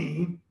see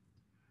me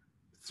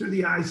through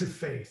the eyes of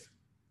faith.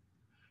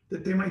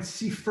 That they might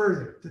see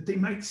further, that they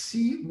might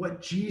see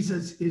what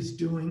Jesus is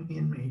doing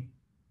in me,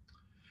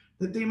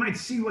 that they might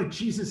see what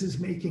Jesus is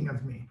making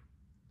of me,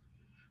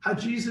 how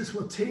Jesus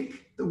will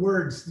take the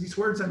words, these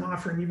words I'm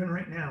offering even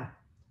right now,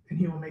 and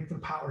he will make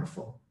them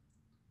powerful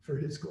for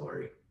his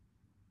glory.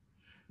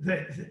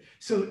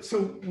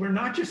 So we're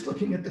not just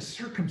looking at the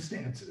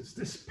circumstances,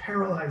 this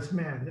paralyzed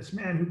man, this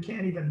man who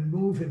can't even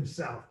move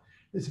himself,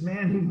 this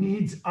man who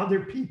needs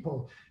other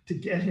people to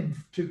get him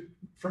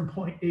from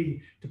point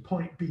A to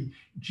point B.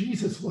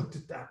 Jesus looked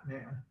at that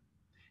man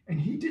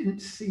and he didn't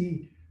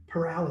see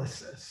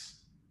paralysis.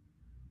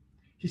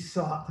 He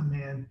saw a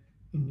man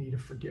in need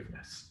of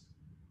forgiveness.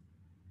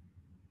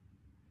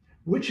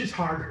 Which is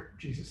harder,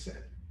 Jesus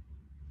said?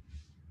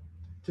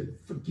 To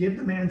forgive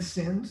the man's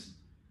sins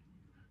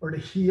or to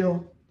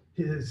heal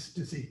his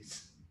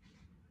disease?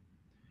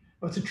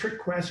 Well, it's a trick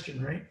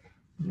question, right?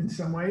 In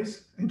some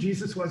ways. And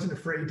Jesus wasn't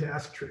afraid to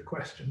ask trick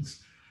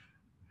questions.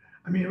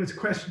 I mean, it was a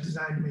question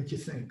designed to make you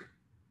think.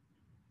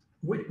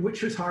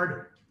 Which was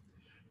harder?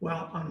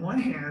 Well, on one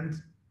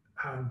hand,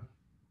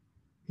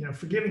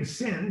 forgiving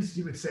sins,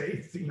 you would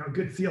say, a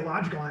good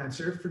theological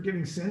answer,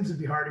 forgiving sins would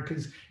be harder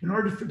because in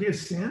order to forgive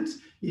sins,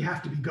 you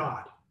have to be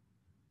God.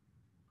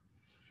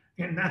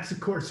 And that's, of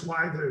course,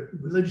 why the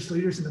religious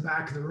leaders in the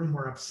back of the room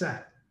were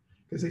upset,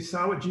 because they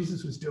saw what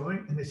Jesus was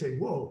doing and they say,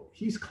 whoa,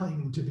 he's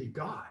claiming to be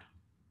God.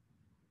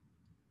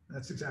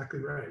 That's exactly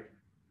right.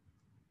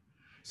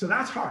 So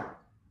that's hard.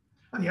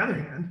 On the other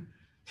hand,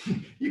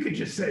 you could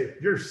just say,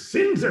 your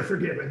sins are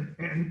forgiven,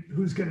 and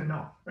who's going to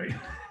know, right?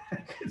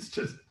 It's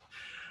just,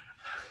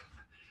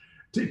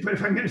 but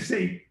if I'm going to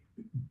say,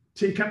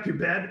 take up your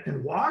bed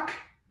and walk,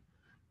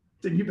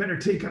 then you better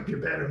take up your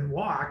bed and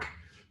walk,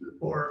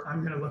 or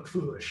I'm going to look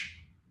foolish.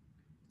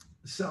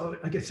 So,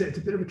 like I said, it's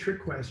a bit of a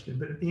trick question,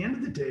 but at the end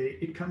of the day,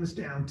 it comes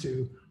down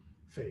to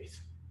faith.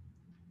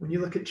 When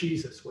you look at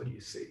Jesus, what do you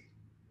see?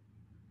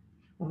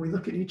 When we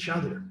look at each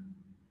other,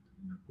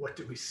 what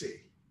do we see?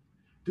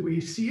 Do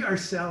we see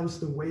ourselves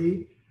the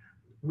way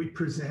we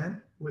present,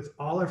 with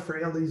all our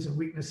frailties and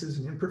weaknesses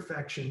and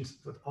imperfections,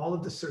 with all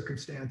of the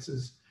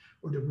circumstances,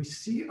 or do we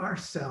see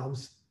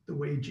ourselves the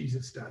way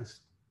Jesus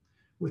does,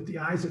 with the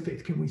eyes of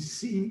faith? Can we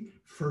see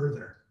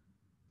further?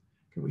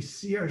 Can we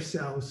see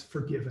ourselves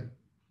forgiven?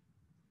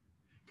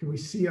 Can we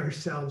see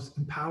ourselves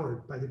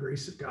empowered by the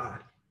grace of God?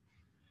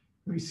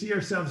 Can we see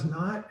ourselves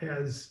not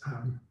as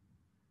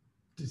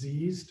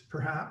diseased,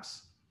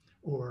 perhaps,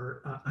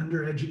 or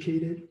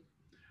undereducated,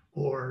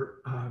 or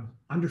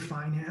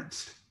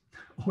underfinanced,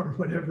 or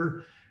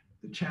whatever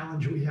the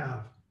challenge we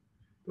have,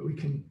 but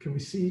can we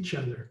see each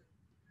other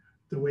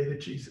the way that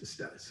Jesus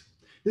does?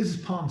 This is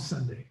Palm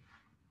Sunday,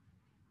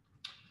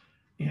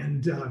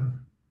 and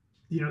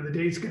the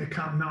day's going to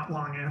come not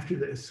long after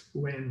this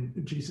when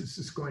Jesus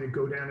is going to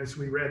go down, as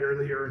we read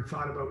earlier and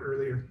thought about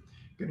earlier,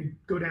 going to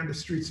go down the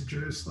streets of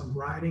Jerusalem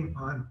riding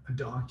on a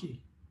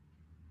donkey.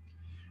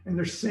 And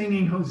they're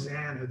singing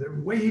Hosanna, they're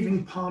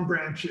waving palm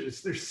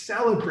branches, they're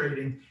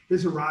celebrating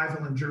his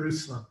arrival in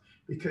Jerusalem,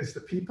 because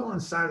the people on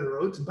the side of the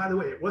roads, and by the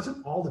way, it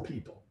wasn't all the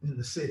people in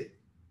the city.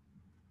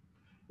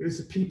 It was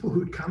the people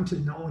who'd come to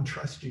know and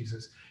trust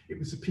Jesus. It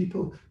was the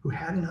people who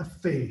had enough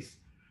faith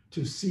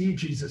to see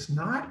Jesus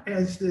not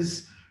as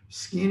this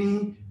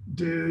skinny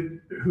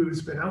dude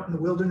who's been out in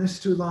the wilderness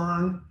too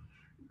long,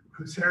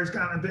 whose hair's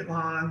gotten a bit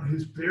long,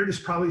 whose beard is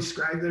probably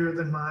scragglier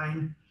than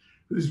mine,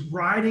 who's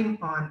riding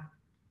on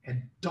a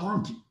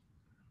donkey.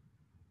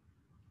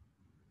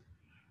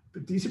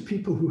 But these are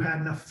people who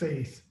had enough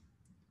faith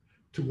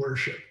to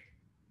worship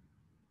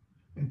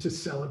and to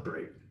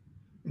celebrate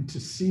and to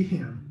see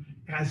him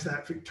as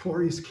that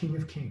victorious King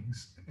of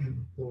Kings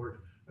and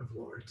Lord of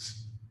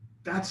Lords.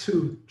 That's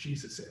who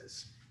Jesus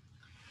is.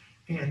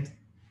 And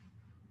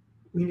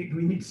we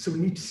need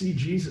to see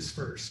Jesus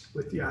first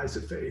with the eyes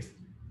of faith.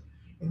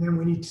 And then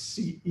we need to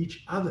see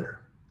each other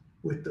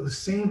with those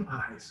same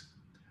eyes.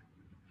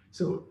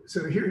 So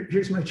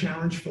here's my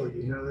challenge for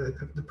you,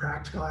 the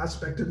practical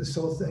aspect of this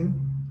whole thing.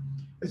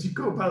 As you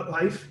go about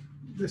life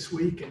this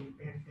week and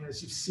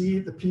as you see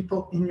the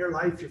people in your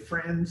life, your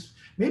friends,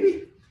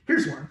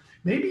 here's one,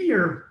 maybe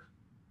your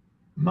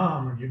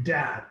mom or your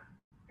dad,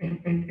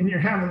 and you're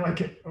having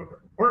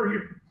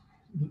or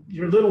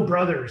your little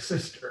brother or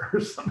sister or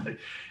somebody,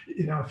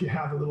 if you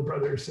have a little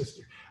brother or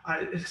sister,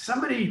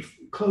 somebody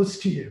close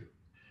to you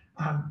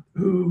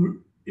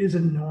who is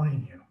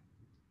annoying you.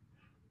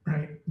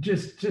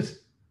 just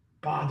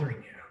bothering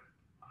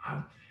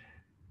you.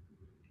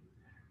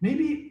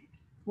 Maybe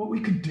what we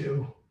could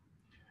do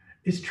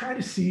is try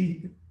to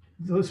see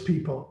those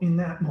people in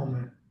that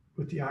moment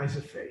with the eyes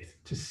of faith,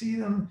 to see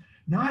them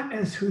not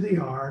as who they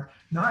are,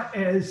 not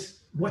as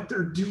what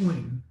they're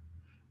doing,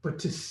 but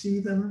to see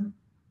them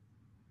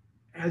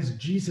as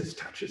Jesus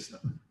touches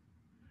them,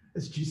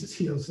 as Jesus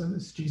heals them,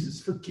 as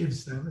Jesus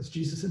forgives them, as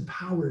Jesus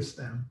empowers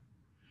them,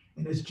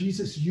 and as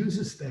Jesus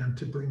uses them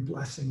to bring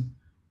blessing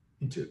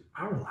into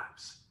our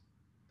lives.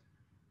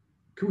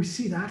 Could we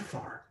see that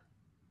far?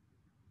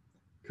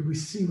 Could we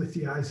see with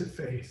the eyes of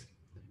faith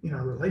in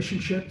our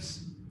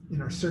relationships,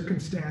 in our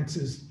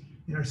circumstances,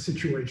 in our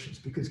situations?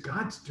 Because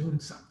God's doing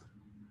something.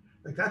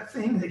 Like that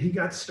thing that he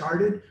got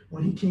started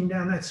when he came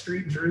down that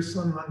street in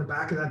Jerusalem on the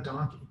back of that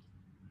donkey.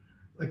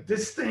 Like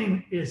this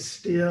thing is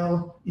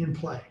still in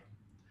play.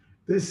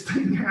 This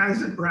thing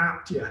hasn't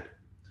wrapped yet.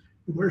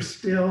 We're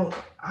still,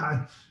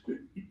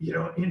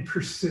 in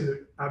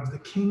pursuit of the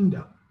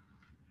kingdom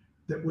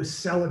that was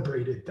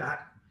celebrated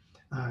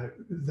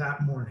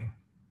that morning.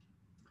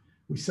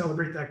 We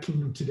celebrate that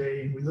kingdom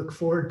today, and we look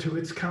forward to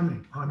its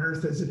coming on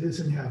earth as it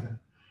is in heaven.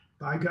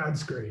 By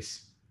God's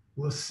grace,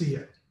 we'll see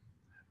it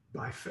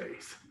by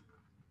faith.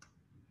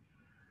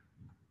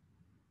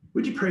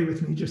 Would you pray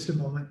with me just a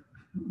moment?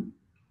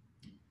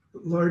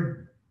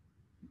 Lord,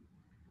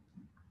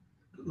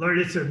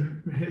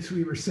 as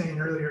we were saying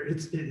earlier,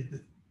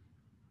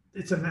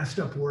 it's a messed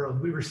up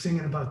world. We were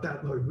singing about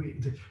that, Lord.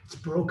 It's a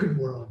broken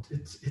world.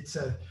 It's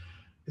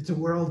a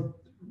world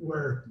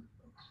where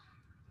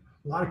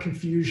a lot of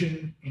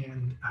confusion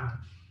and a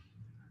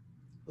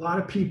lot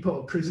of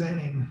people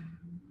presenting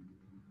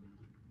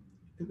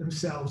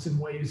themselves in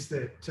ways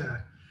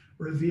that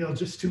reveal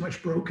just too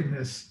much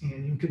brokenness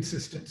and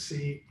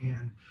inconsistency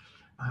and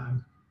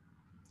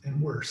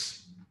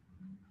worse.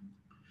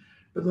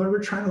 But Lord,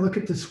 we're trying to look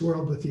at this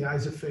world with the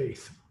eyes of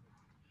faith.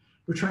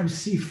 We're trying to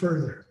see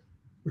further.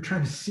 We're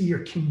trying to see your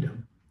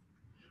kingdom.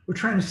 We're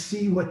trying to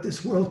see what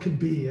this world can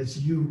be as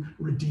you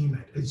redeem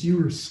it, as you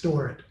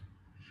restore it.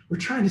 We're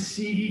trying to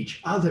see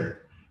each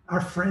other,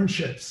 our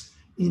friendships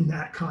in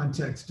that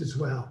context as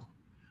well.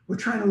 We're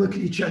trying to look at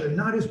each other,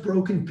 not as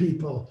broken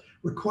people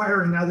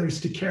requiring others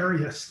to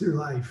carry us through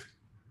life.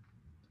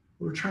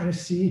 We're trying to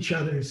see each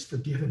other as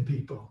forgiven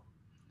people,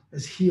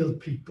 as healed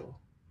people,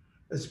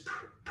 as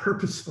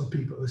purposeful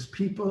people, as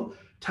people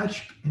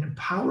touched and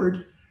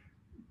empowered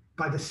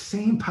by the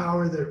same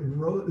power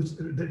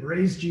that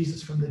raised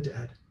Jesus from the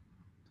dead.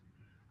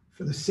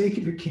 For the sake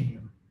of your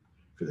kingdom,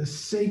 for the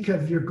sake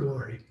of your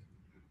glory,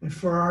 and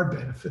for our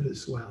benefit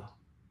as well.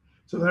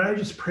 So Lord, I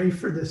just pray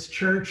for this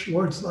church,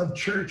 Lord's Love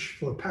Church,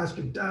 for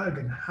Pastor Doug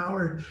and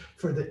Howard,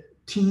 for the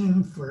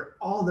team, for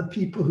all the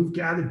people who've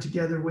gathered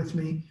together with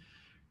me.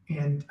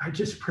 And I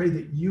just pray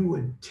that you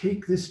would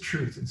take this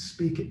truth and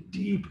speak it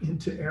deep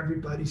into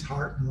everybody's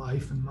heart and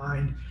life and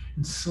mind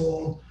and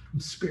soul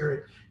and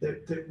spirit,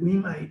 that we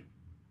might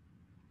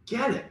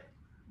get it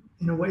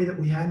in a way that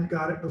we hadn't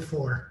got it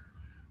before,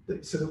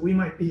 so that we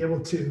might be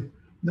able to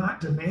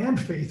not demand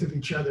faith of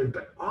each other,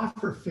 but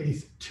offer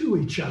faith to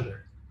each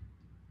other.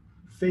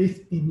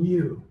 Faith in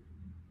you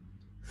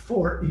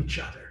for each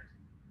other.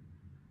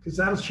 Because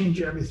that'll change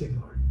everything,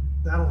 Lord.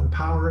 That'll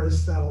empower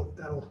us. That'll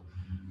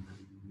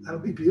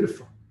be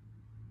beautiful.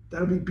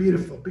 That'll be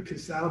beautiful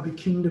because that'll be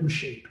kingdom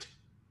shaped.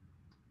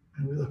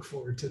 And we look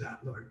forward to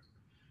that, Lord.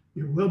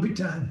 Your will be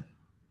done.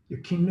 Your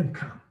kingdom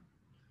come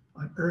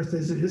on earth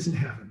as it is in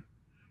heaven.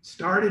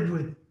 Started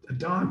with a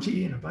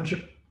donkey and a bunch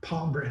of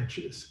palm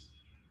branches,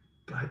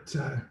 but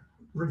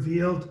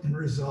revealed and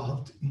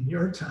resolved in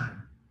your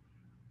time.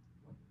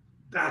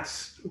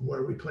 That's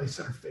where we place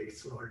our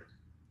faith, Lord.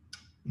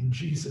 In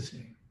Jesus'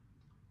 name,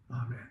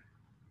 amen.